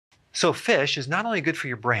So fish is not only good for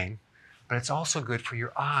your brain, but it's also good for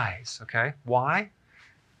your eyes, okay? Why?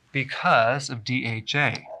 Because of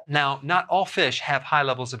DHA. Now, not all fish have high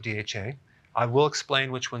levels of DHA. I will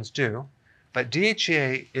explain which ones do, but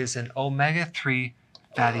DHA is an omega-3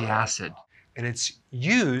 fatty acid, and it's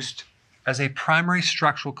used as a primary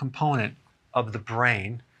structural component of the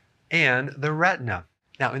brain and the retina.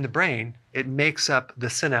 Now, in the brain, it makes up the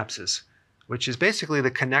synapses, which is basically the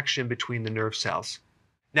connection between the nerve cells.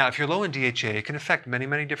 Now, if you're low in DHA, it can affect many,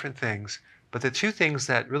 many different things, but the two things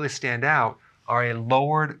that really stand out are a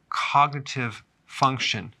lowered cognitive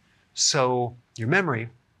function. So your memory,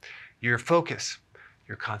 your focus,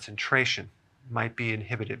 your concentration might be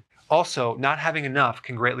inhibited. Also, not having enough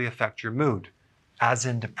can greatly affect your mood, as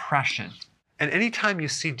in depression. And anytime you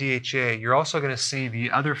see DHA, you're also going to see the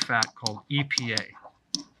other fat called EPA.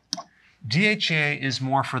 DHA is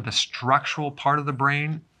more for the structural part of the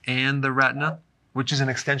brain and the retina, which is an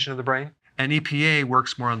extension of the brain. And EPA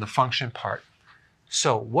works more on the function part.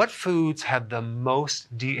 So what foods have the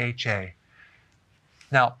most DHA?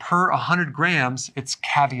 Now, per 100 grams, it's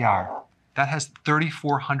caviar. That has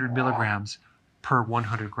 3,400 milligrams per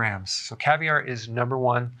 100 grams. So caviar is number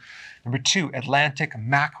one. Number two, Atlantic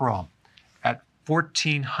mackerel at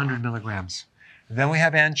 1,400 milligrams. Then we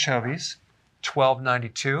have anchovies,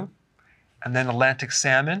 1,292. And then Atlantic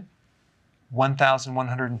salmon,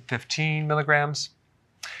 1,115 milligrams.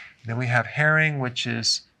 Then we have herring, which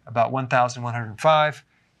is about 1,105.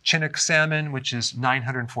 Chinook salmon, which is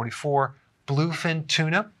 944. Bluefin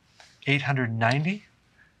tuna, 890.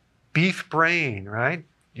 Beef brain, right?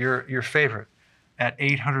 Your favorite, at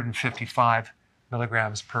 855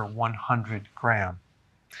 milligrams per 100 gram.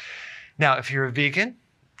 Now, if you're a vegan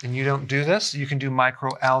and you don't do this, you can do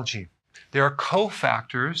microalgae. There are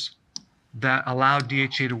cofactors that allow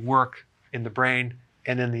DHA to work in the brain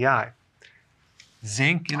and in the eye.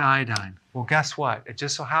 Zinc and iodine. Well, guess what? It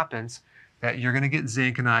just so happens that you're going to get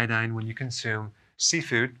zinc and iodine when you consume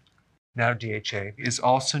seafood. Now, DHA is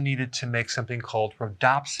also needed to make something called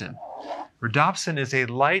rhodopsin. Rhodopsin is a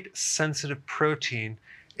light-sensitive protein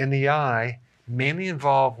in the eye, mainly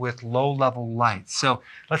involved with low-level light. So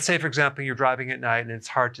let's say, for example, you're driving at night and it's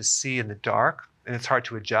hard to see in the dark and it's hard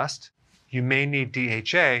to adjust. You may need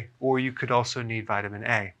DHA, or you could also need vitamin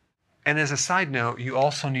A. And as a side note, you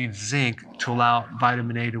also need zinc to allow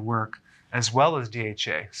vitamin A to work, as well as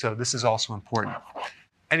DHA. So this is also important.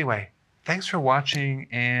 Anyway, thanks for watching,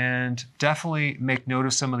 and definitely make note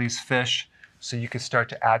of some of these fish so you can start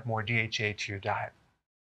to add more DHA to your diet.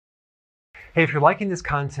 Hey, if you're liking this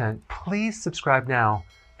content, please subscribe now,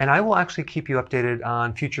 and I will actually keep you updated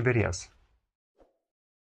on future videos.